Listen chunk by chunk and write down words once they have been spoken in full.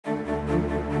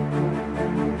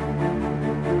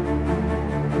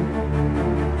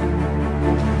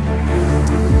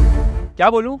क्या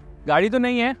बोलूं, गाड़ी तो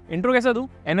नहीं है, इंट्रो कैसा दूं,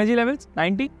 एनर्जी लेवल्स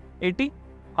 90, 80,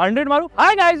 100 मारूं।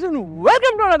 Hi guys and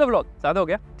welcome to another vlog. ज्यादा हो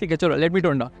गया, ठीक है चलो let me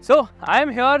turn down. So I am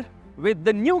here with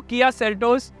the new Kia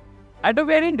Seltos at a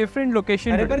very different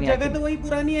location. अरे पर जगह तो वही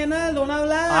पुरानी है ना,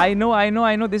 Lonavala. I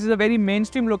know. This is a very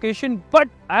mainstream location,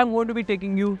 but I am going to be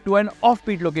taking you to an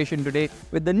offbeat location today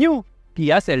with the new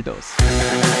Kia Seltos.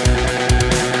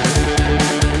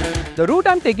 The route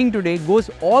I'm taking today goes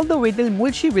all the way till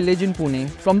Mulshi village in Pune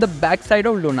from the backside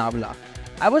of Lonavala.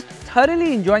 I was thoroughly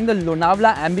enjoying the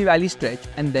Lonavala Ambi Valley stretch,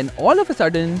 and then all of a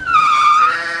sudden,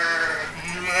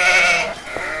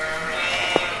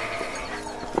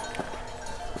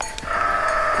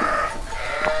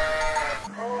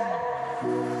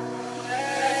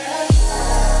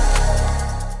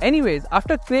 anyways,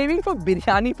 after craving for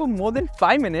biryani for more than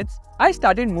 5 minutes, I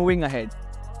started moving ahead.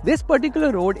 This particular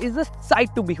road is a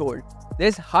sight to behold.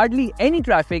 There's hardly any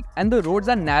traffic and the roads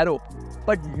are narrow.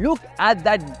 But look at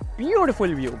that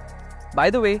beautiful view. By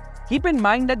the way, keep in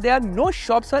mind that there are no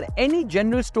shops or any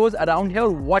general stores around here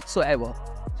whatsoever.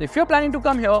 So if you're planning to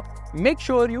come here, make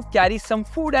sure you carry some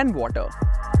food and water.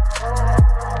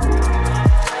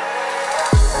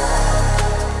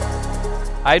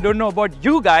 I don't know about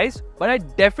you guys, but I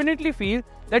definitely feel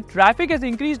that traffic has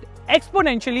increased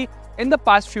exponentially in the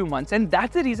past few months, and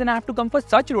that's the reason I have to come for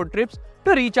such road trips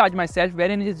to recharge myself,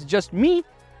 wherein it's just me,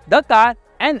 the car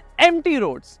and empty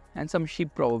roads and some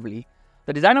sheep probably.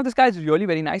 The design of this car is really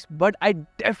very nice, but I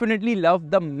definitely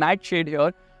love the matte shade here,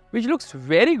 which looks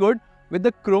very good with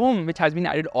the chrome which has been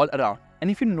added all around.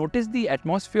 And if you notice the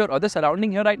atmosphere or the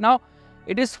surrounding here right now,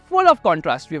 it is full of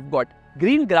contrast. We've got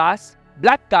green grass,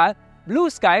 black car, blue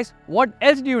skies. What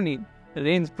else do you need?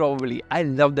 Rains probably. I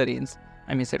love the rains.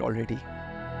 I miss it already.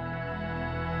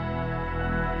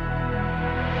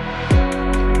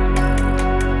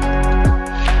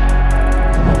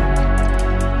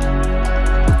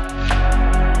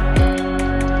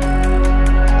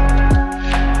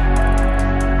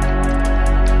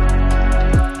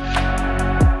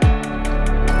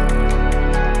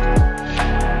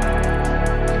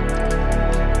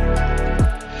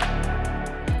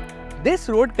 This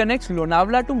road connects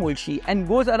Lonavala to Mulshi and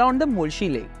goes around the Mulshi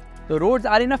lake. The roads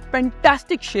are in a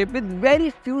fantastic shape with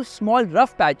very few small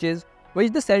rough patches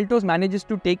which the Seltos manages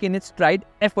to take in its stride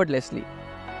effortlessly.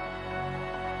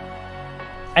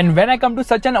 And when I come to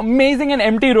such an amazing and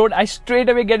empty road, I straight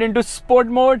away get into sport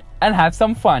mode and have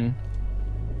some fun.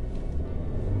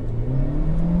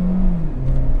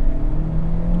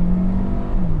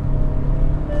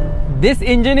 This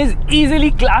engine is easily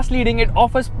class leading. It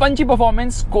offers punchy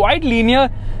performance, quite linear,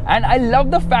 and I love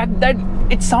the fact that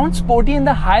it sounds sporty in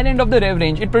the higher end of the rev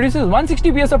range. It produces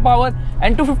 160 PS of power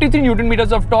and 253 Newton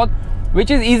meters of torque,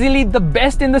 which is easily the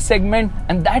best in the segment,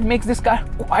 and that makes this car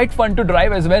quite fun to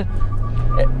drive as well.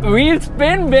 Wheel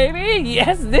spin, baby!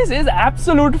 Yes, this is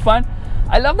absolute fun.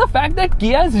 I love the fact that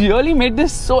Kia has really made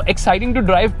this so exciting to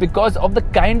drive because of the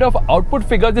kind of output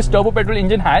figure this turbo petrol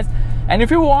engine has. And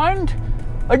if you want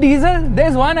a diesel,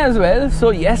 there's one as well.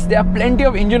 So yes, there are plenty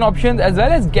of engine options as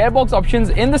well as gearbox options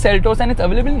in the Seltos, and it's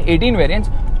available in 18 variants,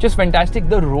 which is fantastic.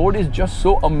 The road is just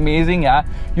so amazing, yeah.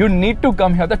 You need to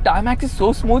come here. The tarmac is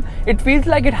so smooth. It feels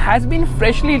like it has been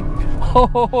freshly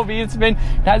wheel spin.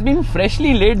 It has been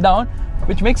freshly laid down,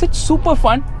 which makes it super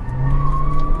fun.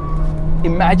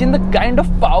 Imagine the kind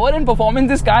of power and performance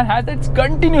this car has that's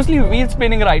continuously wheel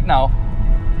spinning right now.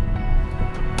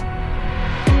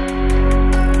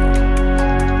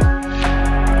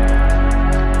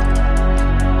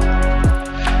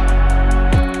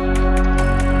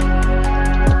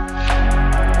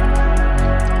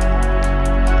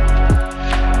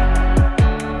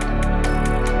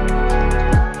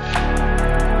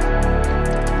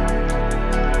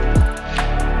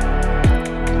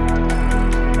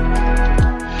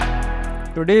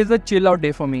 Today is a chill out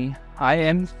day for me. I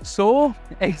am so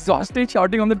exhausted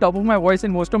shouting on the top of my voice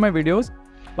in most of my videos,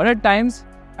 but at times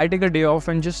I take a day off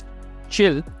and just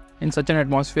chill in such an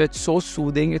atmosphere. It's so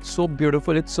soothing, it's so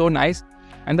beautiful, it's so nice,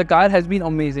 and the car has been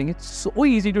amazing. It's so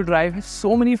easy to drive, has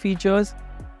so many features.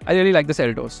 I really like the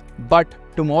Seltos. But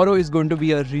tomorrow is going to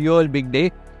be a real big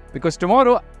day, because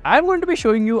tomorrow I'm going to be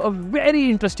showing you a very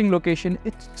interesting location.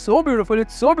 It's so beautiful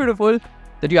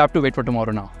that you have to wait for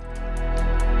tomorrow now.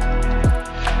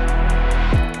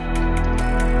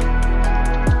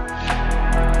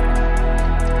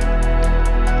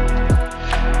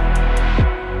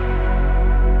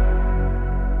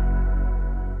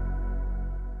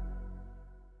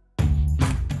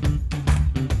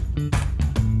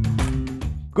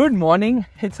 Good morning.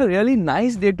 It's a really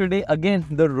nice day today. Again,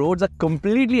 the roads are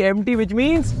completely empty, which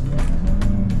means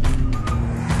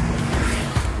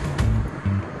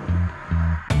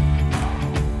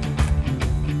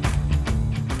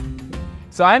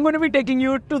So I'm going to be taking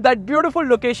you to that beautiful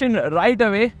location right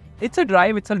away. It's a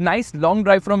drive, it's a nice long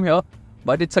drive from here,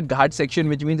 but it's a ghat section,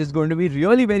 which means it's going to be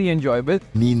really very enjoyable.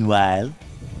 Meanwhile,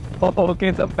 oh, okay,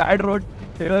 it's a bad road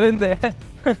here and there.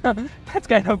 That's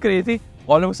kind of crazy.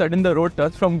 All of a sudden the road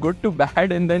turns from good to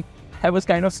bad, and then I was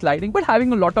kind of sliding, but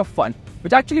having a lot of fun.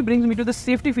 Which actually brings me to the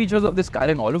safety features of this car,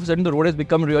 and all of a sudden the road has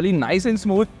become really nice and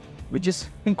smooth, which is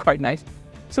quite nice.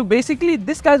 So basically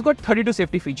this car's got 32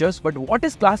 safety features, but what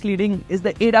is class leading is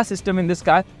the ADAS system in this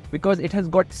car, because it has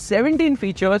got 17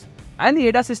 features, and the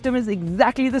ADAS system is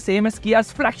exactly the same as Kia's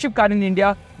flagship car in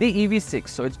India, the EV6.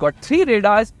 So it's got 3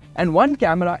 radars and 1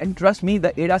 camera, and trust me,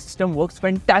 the ADAS system works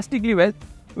fantastically well,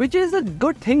 which is a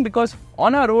good thing because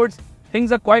on our roads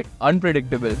things are quite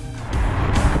unpredictable.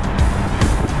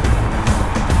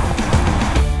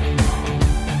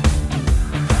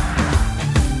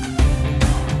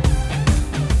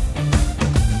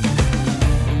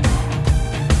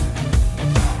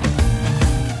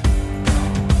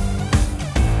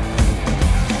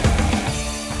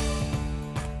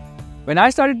 When I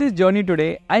started this journey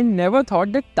today, I never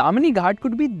thought that Tamani Ghat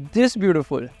could be this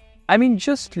beautiful. I mean,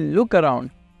 just look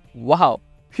around. Wow,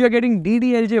 we are getting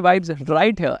DDLJ vibes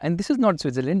right here, and this is not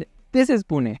Switzerland, this is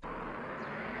Pune.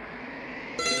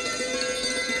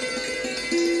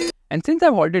 And since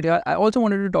I've halted here, I also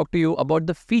wanted to talk to you about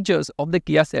the features of the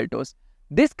Kia Seltos.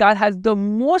 This car has the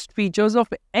most features of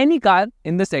any car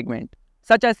in the segment,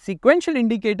 such as sequential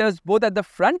indicators both at the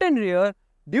front and rear,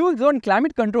 dual zone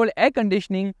climate control air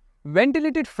conditioning,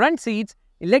 ventilated front seats,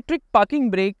 electric parking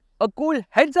brake, a cool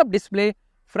heads-up display,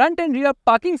 front and rear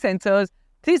parking sensors,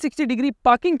 360-degree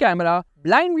parking camera,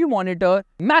 blind view monitor,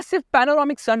 massive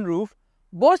panoramic sunroof,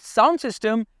 Bose sound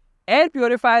system, air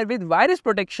purifier with virus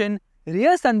protection,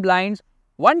 rear sun blinds,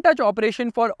 one-touch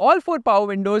operation for all 4 power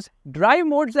windows, drive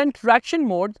modes and traction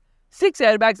modes, 6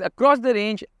 airbags across the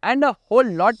range, and a whole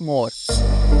lot more.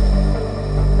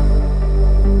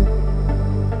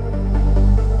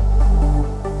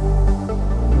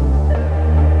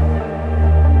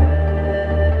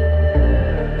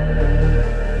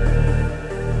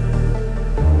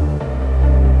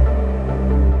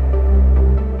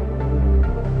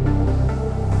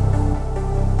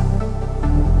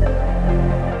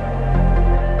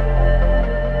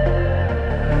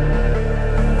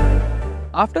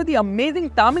 After the amazing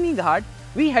Tamani Ghat,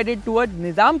 we headed towards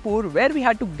Nizampur, where we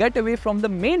had to get away from the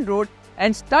main road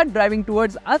and start driving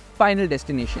towards our final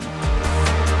destination.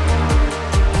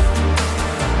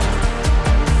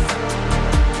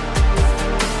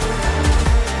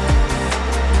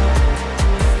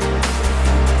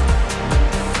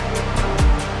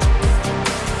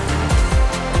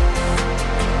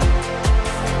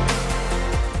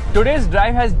 Today's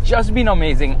drive has just been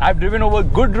amazing. I've driven over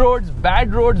good roads,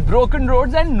 bad roads, broken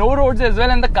roads and no roads as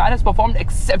well, and the car has performed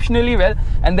exceptionally well.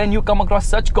 And then you come across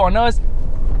such corners.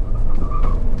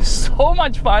 So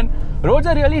much fun. Roads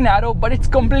are really narrow, but it's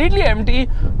completely empty,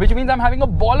 which means I'm having a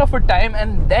ball of a time.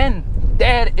 And then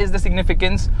there is the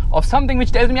significance of something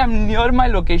which tells me I'm near my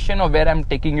location of where I'm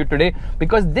taking you today,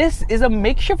 because this is a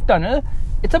makeshift tunnel.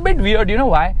 It's a bit weird, you know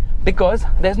why? Because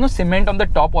there's no cement on the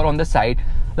top or on the side.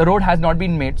 The road has not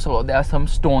been made, so there are some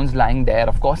stones lying there,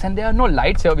 of course, and there are no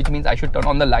lights here, which means I should turn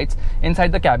on the lights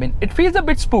inside the cabin. It feels a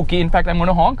bit spooky. In fact, I'm going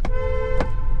to honk.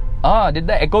 Did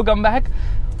the echo come back?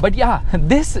 But yeah,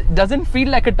 this doesn't feel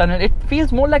like a tunnel. It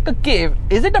feels more like a cave.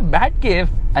 Is it a bat cave?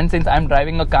 And since I'm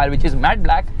driving a car which is matte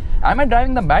black, am I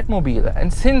driving the Batmobile?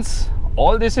 And since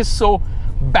all this is so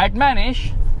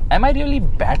Batmanish, am I really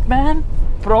Batman?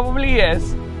 Probably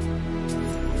yes.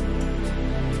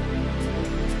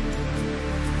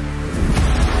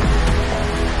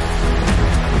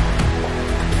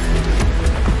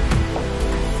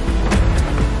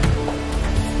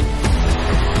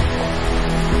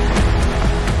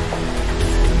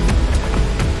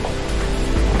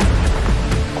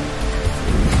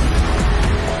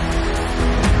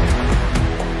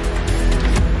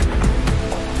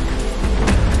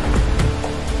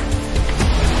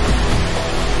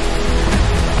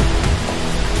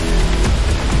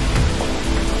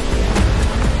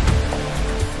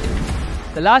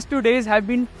 The last 2 days have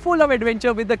been full of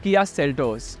adventure with the Kia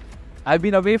Seltos. I've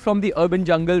been away from the urban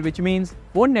jungle, which means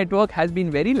phone network has been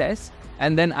very less,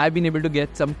 and then I've been able to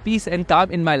get some peace and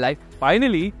calm in my life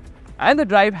finally, and the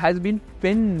drive has been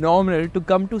phenomenal to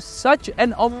come to such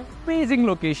an amazing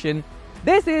location.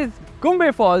 This is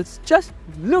Kumbhe Falls. Just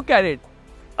look at it.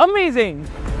 Amazing!